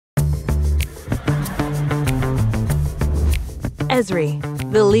Esri,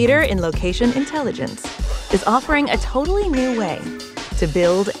 the leader in location intelligence, is offering a totally new way to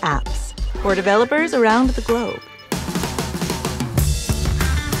build apps for developers around the globe.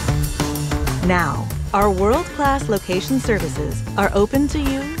 Now, our world-class location services are open to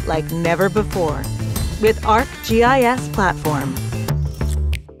you like never before with ArcGIS Platform.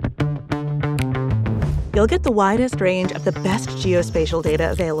 You'll get the widest range of the best geospatial data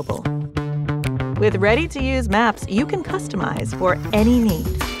available. With ready-to-use maps you can customize for any need,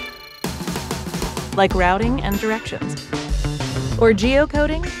 like routing and directions, or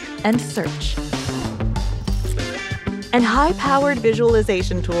geocoding and search. And high-powered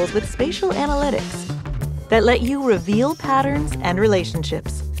visualization tools with spatial analytics that let you reveal patterns and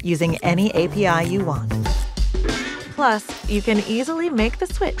relationships using any API you want. Plus, you can easily make the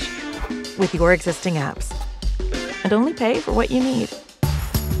switch with your existing apps and only pay for what you need.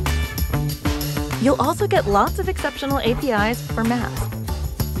 You'll also get lots of exceptional APIs for maps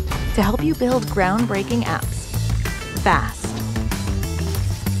to help you build groundbreaking apps fast.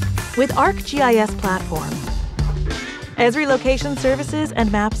 With ArcGIS Platform, Esri location services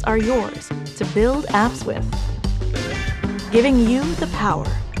and maps are yours to build apps with, giving you the power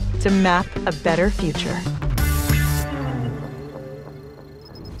to map a better future.